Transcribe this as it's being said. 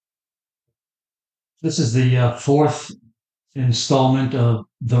This is the fourth installment of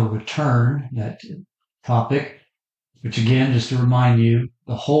the Return, that topic, which again, just to remind you,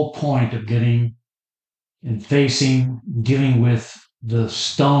 the whole point of getting and dealing with the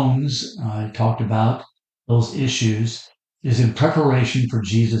stones I talked about, those issues, is in preparation for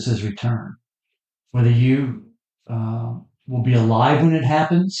Jesus' return. Whether you will be alive when it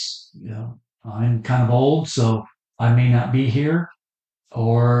happens, I'm kind of old, so I may not be here,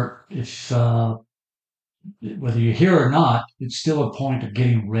 or if whether you're here or not, it's still a point of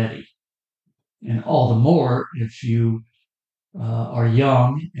getting ready. And all the more if you are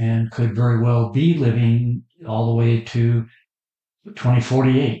young and could very well be living all the way to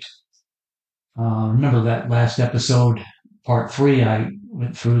 2048. Remember that last episode, part 3, I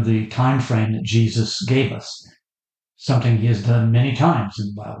went through the time frame that Jesus gave us, something he has done many times in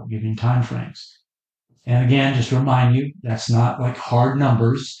the Bible, giving time frames. And again, just to remind you, that's not like hard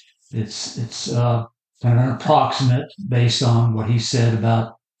numbers. It's kind of an approximate based on what he said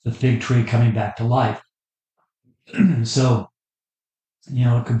about the fig tree coming back to life. So,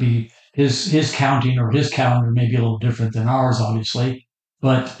 it could be his counting, or his calendar may be a little different than ours, obviously,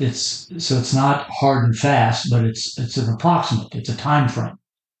 but it's not hard and fast, but it's an approximate. It's a time frame.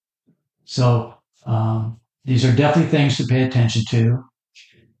 So these are definitely things to pay attention to.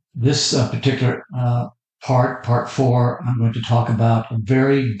 This particular part 4, I'm going to talk about a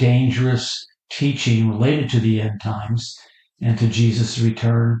very dangerous teaching related to the end times and to Jesus'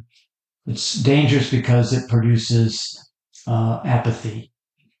 return. It's dangerous because it produces apathy.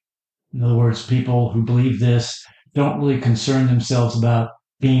 In other words, people who believe this don't really concern themselves about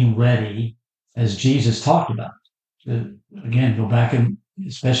being ready, as Jesus talked about. Again, go back and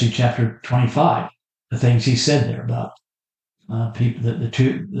especially chapter 25, the things he said there about people,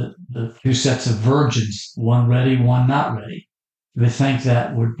 the two sets of virgins, one ready, one not ready. They think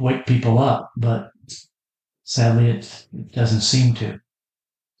that would wake people up, but sadly it doesn't seem to.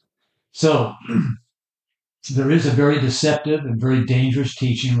 So there is a very deceptive and very dangerous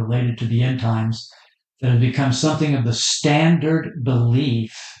teaching related to the end times that has become something of the standard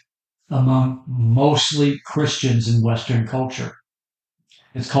belief among mostly Christians in Western culture.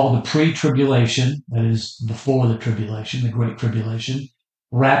 It's called the pre-tribulation, that is before the tribulation, the Great Tribulation,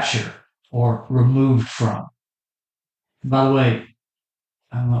 rapture, or removed from. By the way,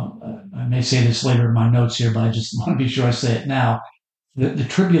 I don't know, I may say this later in my notes here, but I just want to be sure I say it now. The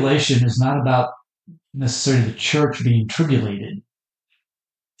tribulation is not about necessarily the church being tribulated.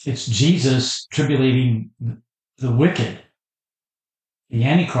 It's Jesus tribulating the wicked, the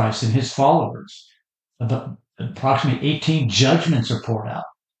Antichrist and his followers. About approximately 18 judgments are poured out.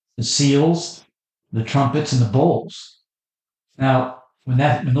 The seals, the trumpets, and the bowls. Now, when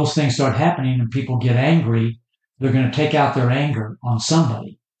those things start happening and people get angry, they're going to take out their anger on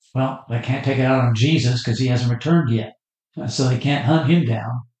somebody. Well, they can't take it out on Jesus because he hasn't returned yet. So they can't hunt him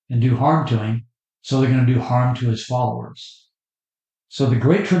down and do harm to him. So they're going to do harm to his followers. So the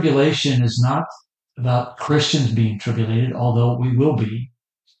Great Tribulation is not about Christians being tribulated, although we will be.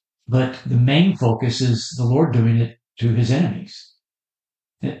 But the main focus is the Lord doing it to his enemies.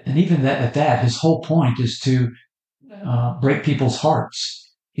 And even at that, his whole point is to break people's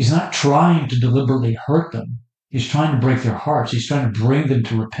hearts. He's not trying to deliberately hurt them. He's trying to break their hearts. He's trying to bring them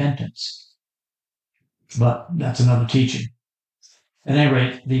to repentance. But that's another teaching. At any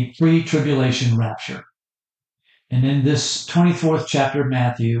rate, the pre-tribulation rapture. And in this 24th chapter of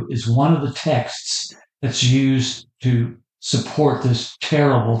Matthew is one of the texts that's used to support this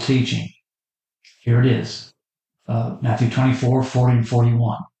terrible teaching. Here it is. Matthew 24, 40 and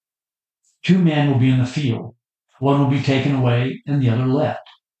 41. 2 men will be in the field. One will be taken away and the other left.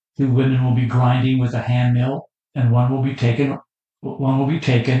 2 women will be grinding with a handmill, and one will be taken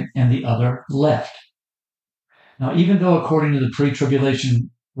and the other left. Now, even though according to the pre-tribulation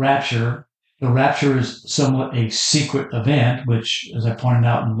rapture, the rapture is somewhat a secret event, which, as I pointed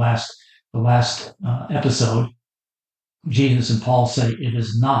out in the last episode, Jesus and Paul say it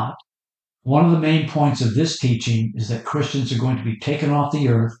is not. One of the main points of this teaching is that Christians are going to be taken off the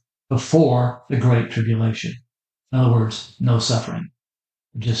earth before the Great Tribulation. In other words, no suffering.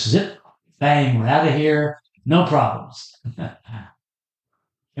 Just zip, bang, we're out of here, no problems.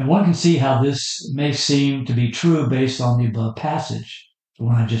 And one can see how this may seem to be true based on the above passage, the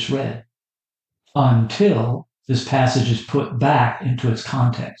one I just read, until this passage is put back into its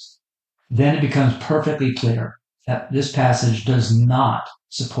context. Then it becomes perfectly clear that this passage does not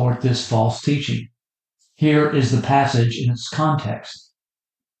support this false teaching. Here is the passage in its context.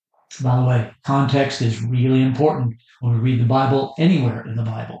 By the way, context is really important when we read the Bible, anywhere in the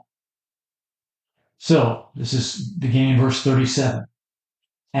Bible. So, this is beginning in verse 37.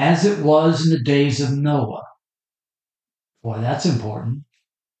 as it was in the days of Noah. Boy, that's important.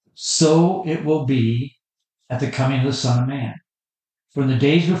 So it will be at the coming of the Son of Man. For in the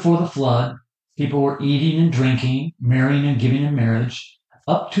days before the flood, people were eating and drinking, marrying and giving in marriage,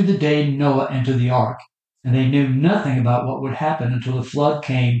 up to the day Noah entered the ark, and they knew nothing about what would happen until the flood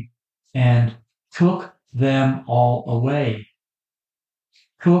came and took them all away.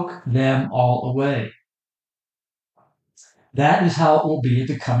 Took them all away. That is how it will be at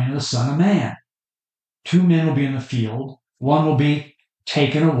the coming of the Son of Man. 2 men will be in the field. One will be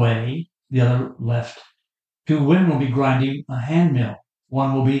taken away, the other left. 2 women will be grinding a handmill.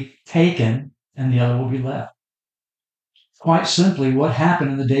 One will be taken, and the other will be left. Quite simply, what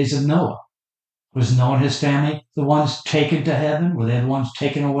happened in the days of Noah? Was Noah and his family the ones taken to heaven? Were they the ones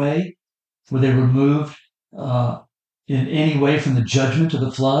taken away? Were they removed in any way from the judgment of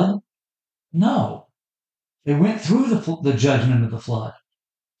the flood? No. They went through the judgment of the flood.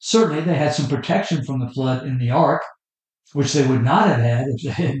 Certainly, they had some protection from the flood in the ark, which they would not have had if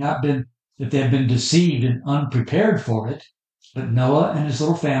they had been deceived and unprepared for it. But Noah and his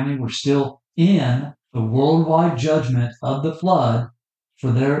little family were still in the worldwide judgment of the flood,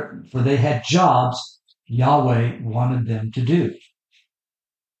 for they had jobs Yahweh wanted them to do.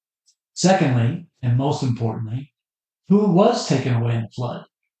 Secondly, and most importantly, who was taken away in the flood?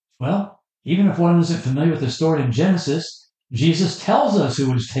 Well, even if one isn't familiar with the story in Genesis, Jesus tells us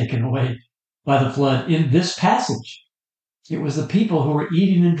who was taken away by the flood in this passage. It was the people who were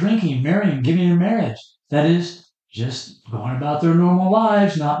eating and drinking, marrying, giving in marriage. That is, just going about their normal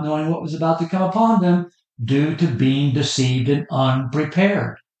lives, not knowing what was about to come upon them due to being deceived and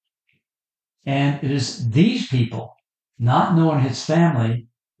unprepared. And it is these people, not knowing his family,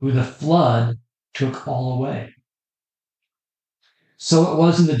 who the flood took all away. So it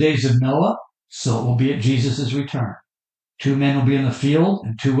was in the days of Noah, so it will be at Jesus' return. 2 men will be in the field,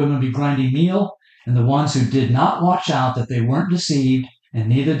 and 2 women will be grinding meal, and the ones who did not watch out that they weren't deceived, and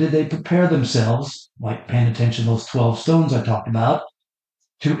neither did they prepare themselves, like paying attention to those 12 stones I talked about,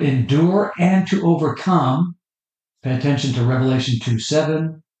 to endure and to overcome. Pay attention to Revelation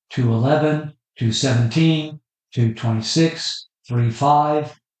 2:7, 2:11, 2:17, 2:26,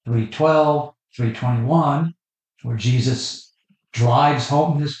 3:5, 3:12, 3:21, where Jesus drives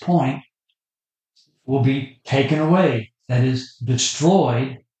home this point, will be taken away. That is,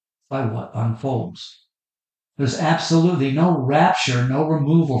 destroyed by what unfolds. There's absolutely no rapture, no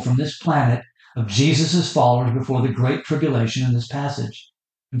removal from this planet of Jesus' followers before the Great Tribulation in this passage.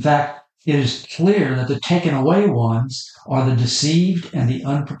 In fact, it is clear that the taken away ones are the deceived and the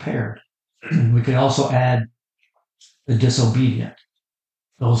unprepared. We could also add the disobedient,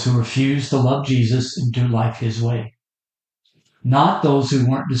 those who refuse to love Jesus and do life his way. Not those who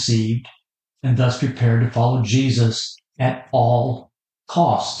weren't deceived and thus prepared to follow Jesus at all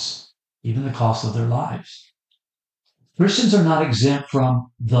costs, even the cost of their lives. Christians are not exempt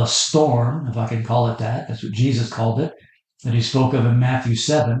from the storm, if I can call it that. That's what Jesus called it, that he spoke of in Matthew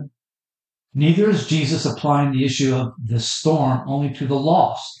 7. Neither is Jesus applying the issue of the storm only to the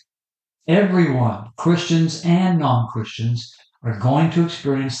lost. Everyone, Christians and non-Christians, are going to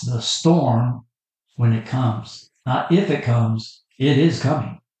experience the storm when it comes. Not if it comes, it is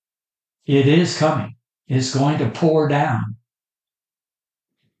coming. It is coming. It's going to pour down.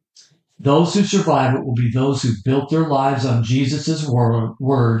 Those who survive it will be those who built their lives on Jesus'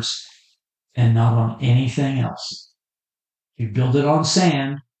 words and not on anything else. If you build it on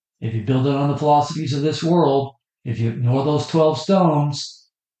sand, if you build it on the philosophies of this world, if you ignore those 12 stones,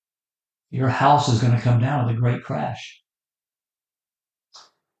 your house is going to come down with a great crash.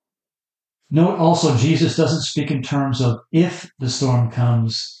 Note also, Jesus doesn't speak in terms of if the storm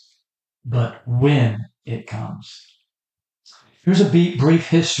comes, but when it comes. Here's a brief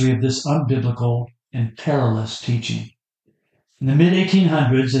history of this unbiblical and perilous teaching. In the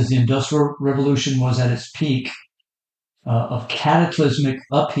mid-1800s, as the Industrial Revolution was at its peak of cataclysmic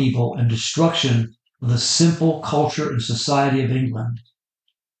upheaval and destruction of the simple culture and society of England,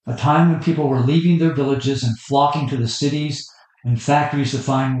 a time when people were leaving their villages and flocking to the cities and factories to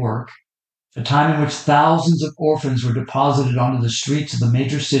find work, a time in which thousands of orphans were deposited onto the streets of the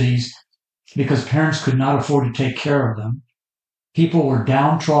major cities because parents could not afford to take care of them. People were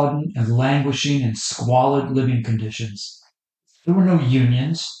downtrodden and languishing in squalid living conditions. There were no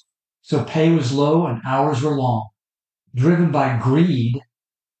unions, so pay was low and hours were long. Driven by greed,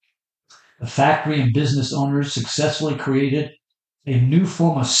 the factory and business owners successfully created a new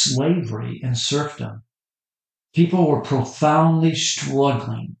form of slavery and serfdom. People were profoundly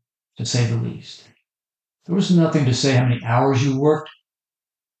struggling, to say the least. There was nothing to say how many hours you worked.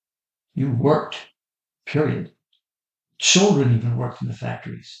 You worked, period. Children even worked in the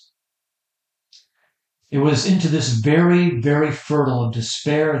factories. It was into this very, very fertile of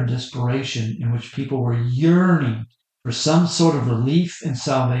despair and desperation in which people were yearning for some sort of relief and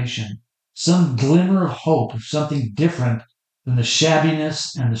salvation, some glimmer of hope of something different than the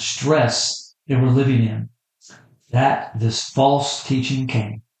shabbiness and the stress they were living in, that this false teaching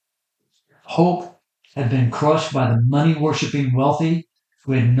came. Hope had been crushed by the money-worshipping wealthy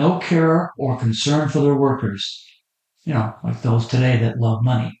who had no care or concern for their workers, like those today that love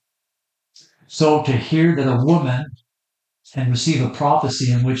money. So to hear that a woman can receive a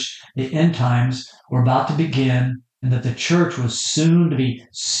prophecy in which the end times were about to begin and that the church was soon to be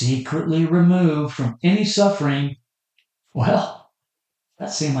secretly removed from any suffering, well,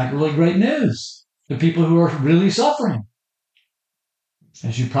 that seemed like really great news to people who are really suffering.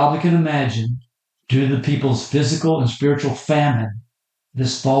 As you probably can imagine, due to the people's physical and spiritual famine,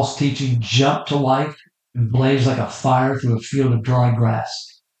 this false teaching jumped to life and blazed like a fire through a field of dry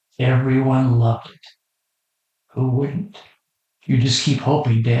grass. Everyone loved it. Who wouldn't? You just keep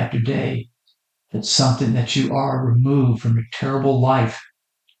hoping day after day that something that you are removed from your terrible life,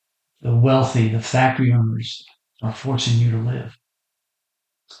 the wealthy, the factory owners, are forcing you to live.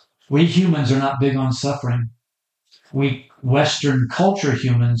 We humans are not big on suffering. We Western culture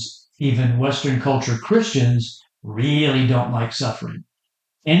humans, even Western culture Christians, really don't like suffering.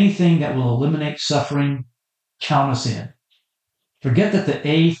 Anything that will eliminate suffering, count us in. Forget that the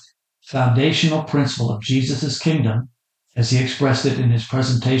eighth foundational principle of Jesus' kingdom, as he expressed it in his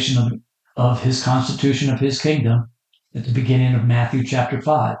presentation of his constitution of his kingdom at the beginning of Matthew chapter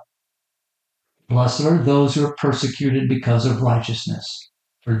 5. Blessed are those who are persecuted because of righteousness,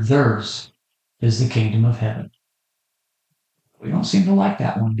 for theirs is the kingdom of heaven. We don't seem to like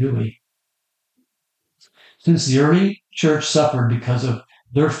that one, do we? Since the early church suffered because of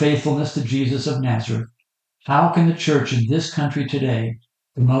their faithfulness to Jesus of Nazareth, how can the church in this country today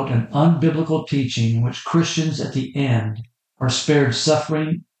promote an unbiblical teaching in which Christians at the end are spared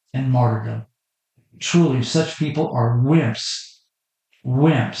suffering and martyrdom? Truly, such people are wimps.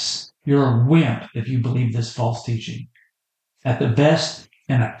 Wimps. You're a wimp if you believe this false teaching. At the best,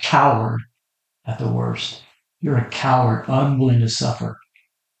 and a coward at the worst. You're a coward, unwilling to suffer.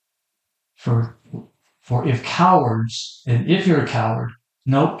 For if cowards, and if you're a coward,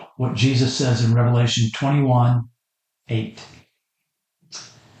 note what Jesus says in Revelation 21:8.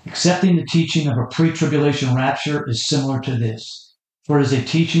 Accepting the teaching of a pre-tribulation rapture is similar to this. For it is a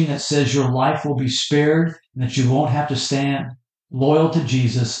teaching that says your life will be spared and that you won't have to stand loyal to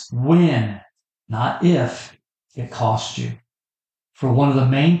Jesus when, not if, it costs you. For one of the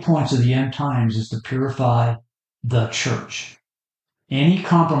main points of the end times is to purify the church. Any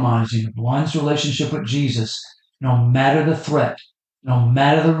compromising of one's relationship with Jesus, no matter the threat, no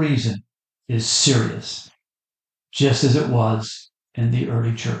matter the reason, is serious, just as it was in the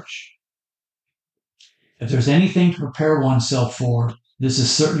early church. If there's anything to prepare oneself for, this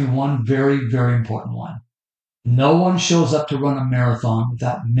is certainly one very, very important one. No one shows up to run a marathon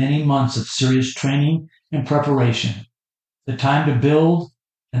without many months of serious training and preparation. The time to build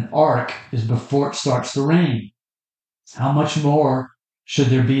an ark is before it starts to rain. How much more should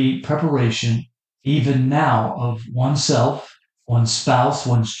there be preparation even now of oneself, one's spouse,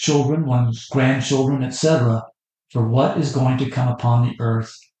 one's children, one's grandchildren, etc., for what is going to come upon the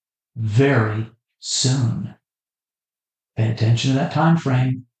earth very soon? Pay attention to that time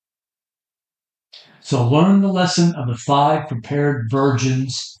frame. So learn the lesson of the 5 prepared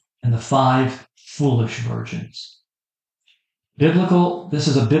virgins and the 5 foolish virgins. This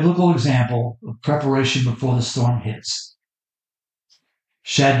is a biblical example of preparation before the storm hits.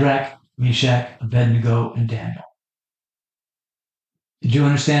 Shadrach, Meshach, Abednego, and Daniel. Did you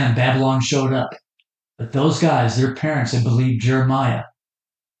understand? Babylon showed up. But those guys, their parents, had believed Jeremiah.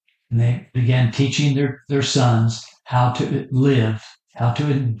 And they began teaching their sons how to live, how to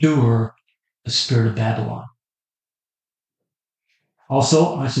endure the spirit of Babylon.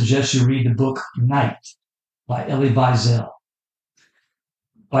 Also, I suggest you read the book Night by Elie Wiesel.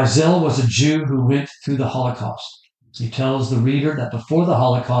 Wiesel was a Jew who went through the Holocaust. He tells the reader that before the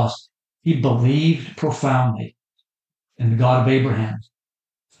Holocaust, he believed profoundly in the God of Abraham.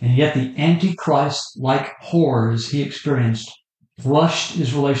 And yet the Antichrist-like horrors he experienced crushed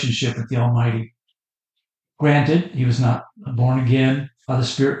his relationship with the Almighty. Granted, he was not born again by the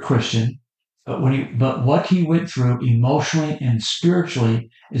Spirit Christian, but what he went through emotionally and spiritually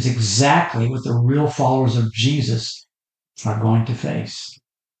is exactly what the real followers of Jesus are going to face.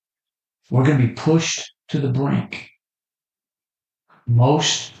 We're going to be pushed to the brink.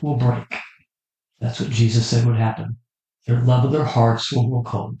 Most will break. That's what Jesus said would happen. Their love of their hearts will grow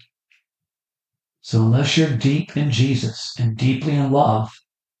cold. So unless you're deep in Jesus and deeply in love,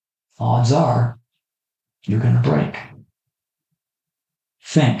 odds are you're going to break.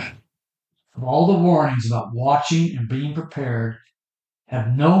 Think of all the warnings about watching and being prepared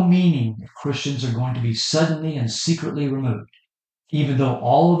have no meaning if Christians are going to be suddenly and secretly removed, even though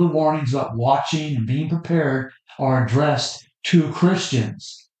all of the warnings about watching and being prepared are addressed to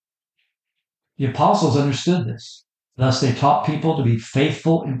Christians. The apostles understood this. Thus, they taught people to be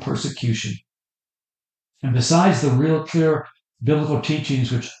faithful in persecution. And besides the real clear biblical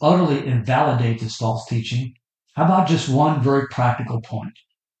teachings which utterly invalidate this false teaching, how about just one very practical point?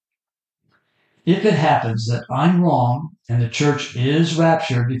 If it happens that I'm wrong and the church is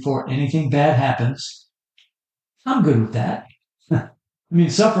raptured before anything bad happens, I'm good with that. I mean,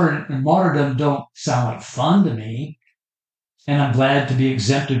 suffering and martyrdom don't sound like fun to me, and I'm glad to be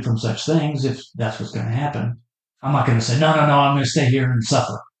exempted from such things if that's what's going to happen. I'm not going to say, no, I'm going to stay here and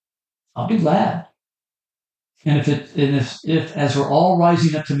suffer. I'll be glad. And if as we're all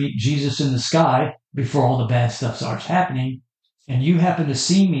rising up to meet Jesus in the sky before all the bad stuff starts happening, and you happen to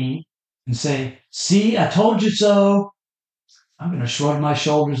see me and say, see, I told you so, I'm going to shrug my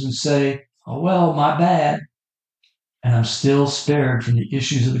shoulders and say, oh, well, my bad. And I'm still spared from the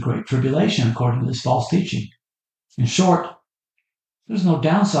issues of the Great Tribulation, according to this false teaching. In short, there's no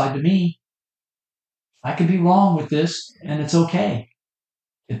downside to me. I could be wrong with this, and it's okay.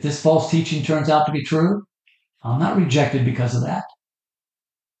 If this false teaching turns out to be true, I'm not rejected because of that.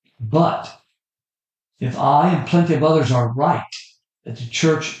 But if I and plenty of others are right, that the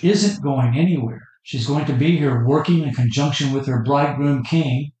church isn't going anywhere, she's going to be here working in conjunction with her bridegroom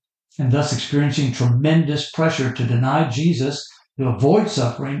king, and thus experiencing tremendous pressure to deny Jesus, to avoid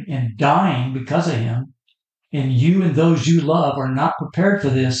suffering and dying because of him, and you and those you love are not prepared for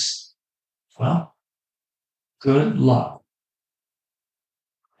this, well, good luck.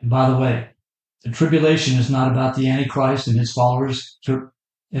 And by the way, the tribulation is not about the Antichrist and his followers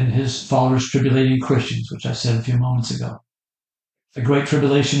tribulating Christians, which I said a few moments ago. The Great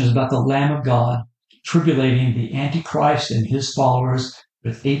Tribulation is about the Lamb of God tribulating the Antichrist and his followers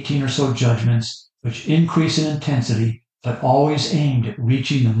with 18 or so judgments, which increase in intensity, but always aimed at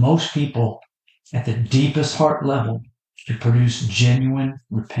reaching the most people at the deepest heart level to produce genuine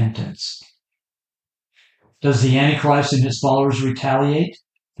repentance. Does the Antichrist and his followers retaliate?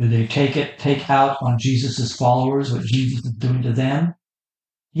 Do they take out on Jesus' followers what Jesus is doing to them?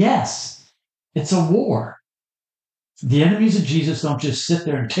 Yes, it's a war. The enemies of Jesus don't just sit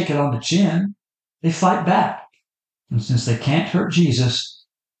there and take it on the chin. They fight back. And since they can't hurt Jesus,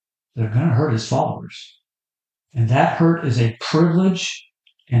 they're going to hurt his followers. And that hurt is a privilege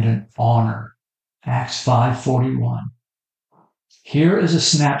and an honor. Acts 5:41. Here is a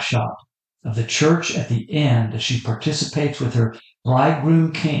snapshot of the church at the end as she participates with her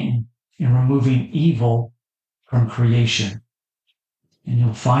bridegroom king in removing evil from creation. And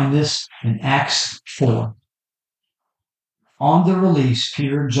you'll find this in Acts 4. On their release,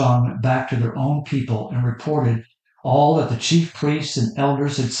 Peter and John went back to their own people and reported all that the chief priests and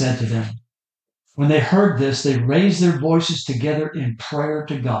elders had said to them. When they heard this, they raised their voices together in prayer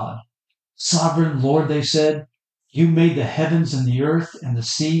to God. Sovereign Lord, they said, you made the heavens and the earth and the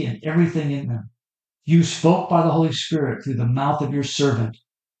sea and everything in them. You spoke by the Holy Spirit through the mouth of your servant,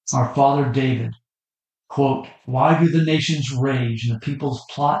 our father David. Quote, why do the nations rage and the peoples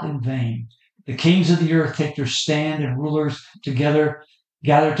plot in vain? The kings of the earth take their stand and rulers gather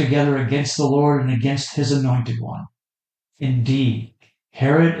together against the Lord and against his anointed one. Indeed,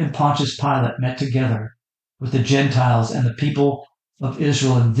 Herod and Pontius Pilate met together with the Gentiles and the people of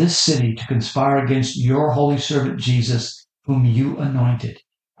Israel in this city to conspire against your holy servant Jesus, whom you anointed.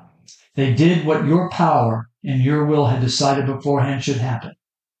 They did what your power and your will had decided beforehand should happen.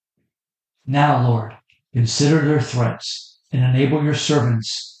 Now, Lord, consider their threats and enable your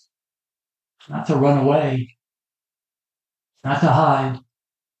servants not to run away, not to hide,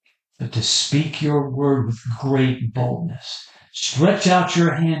 but to speak your word with great boldness. Stretch out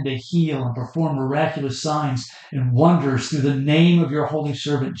your hand to heal and perform miraculous signs and wonders through the name of your holy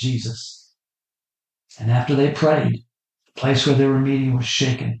servant Jesus. And after they prayed, the place where they were meeting was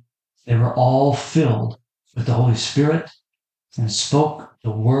shaken. They were all filled with the Holy Spirit and spoke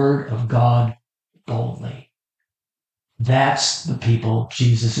the word of God boldly. That's the people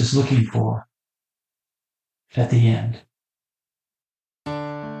Jesus is looking for at the end.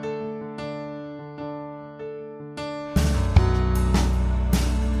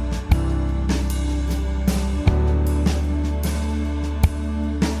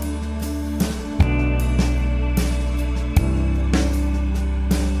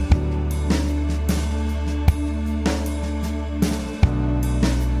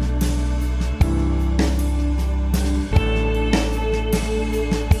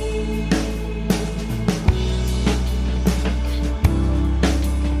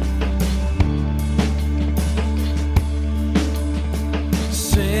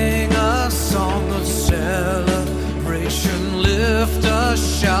 a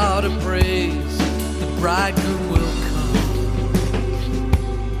shout of praise, the bridegroom will come,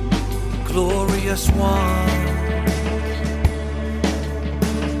 glorious one.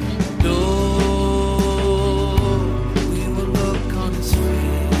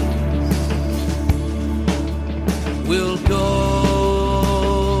 We'll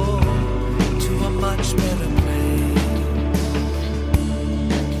go to a much better place.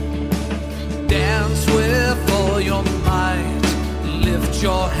 Dance with all your might. Lift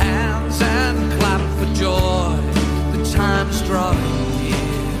your hands and clap for joy. The time's drawing near.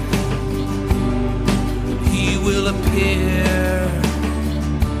 He will appear.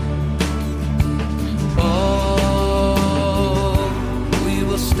 Oh, we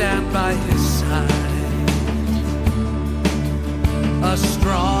will stand by his side. A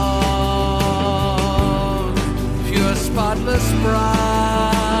strong, pure, spotless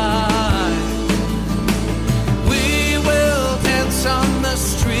bride. We will dance on the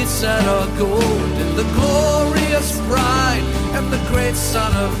streets that are golden, the glorious bride and the great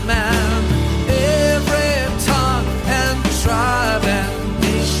Son of Man. Every tongue and tribe and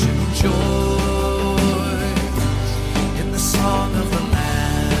nation joins in the song of the Lamb.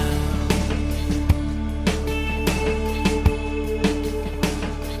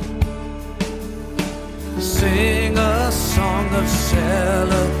 Sing a song of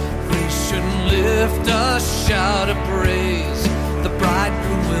celebration, lift a shout of praise, the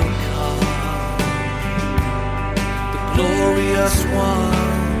bridegroom will come, the glorious one.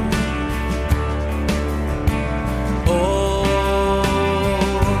 Oh,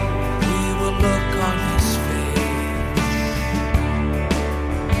 we will look on his face,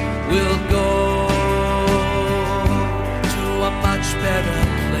 we'll go to a much better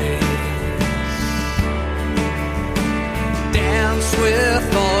place. Dance with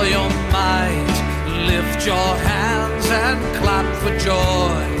all your might, lift your hands and clap for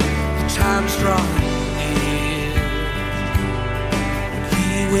joy. The time's drawing near, he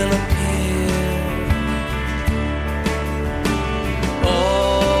will appear.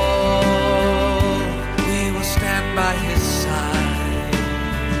 Oh, we will stand by his side.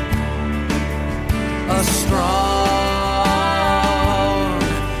 A strong,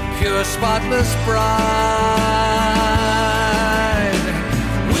 pure, spotless bride.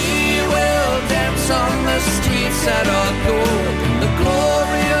 On the streets that are gold, the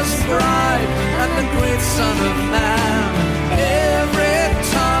glorious bride and the great Son of Man. Every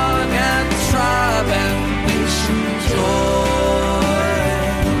tongue and tribe and nation joins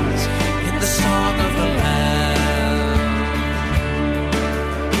in the song of the Lamb.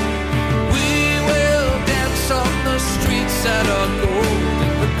 We will dance on the streets that are gold,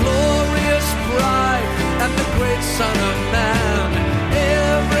 the glorious bride and the great Son of Man.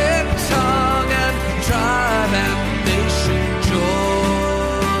 Every tongue and tribe and nation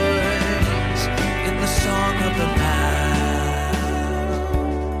joins in the song of the Lamb.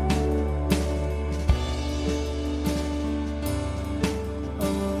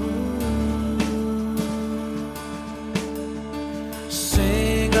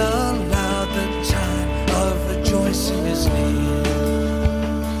 Sing aloud, the time of rejoicing is near.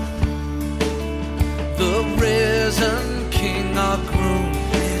 The risen King, our groom,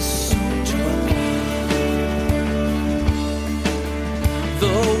 is soon to appear.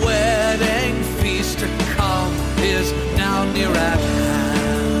 The wedding feast to come is now near at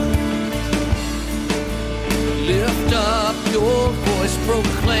hand. Lift up your voice,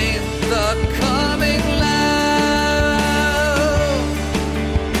 proclaim the coming Lamb.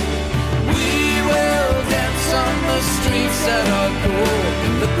 We will dance on the streets that are gold,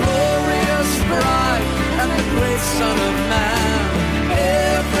 the glorious bride and the great Son of Man.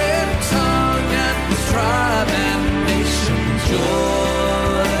 Every tongue and tribe and nation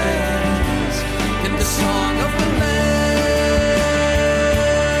joins in the song of the Lamb.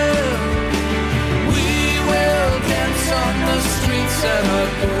 We will dance on the streets that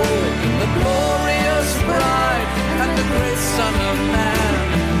are gold, the glorious bride and the great Son of Man.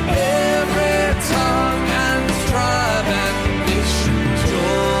 Every tongue and tribe and nation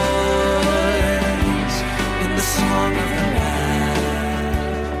joins in the song of the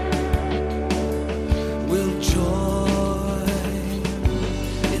Lamb. We'll join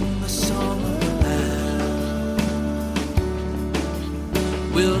in the song of the Lamb.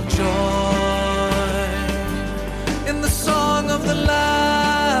 We'll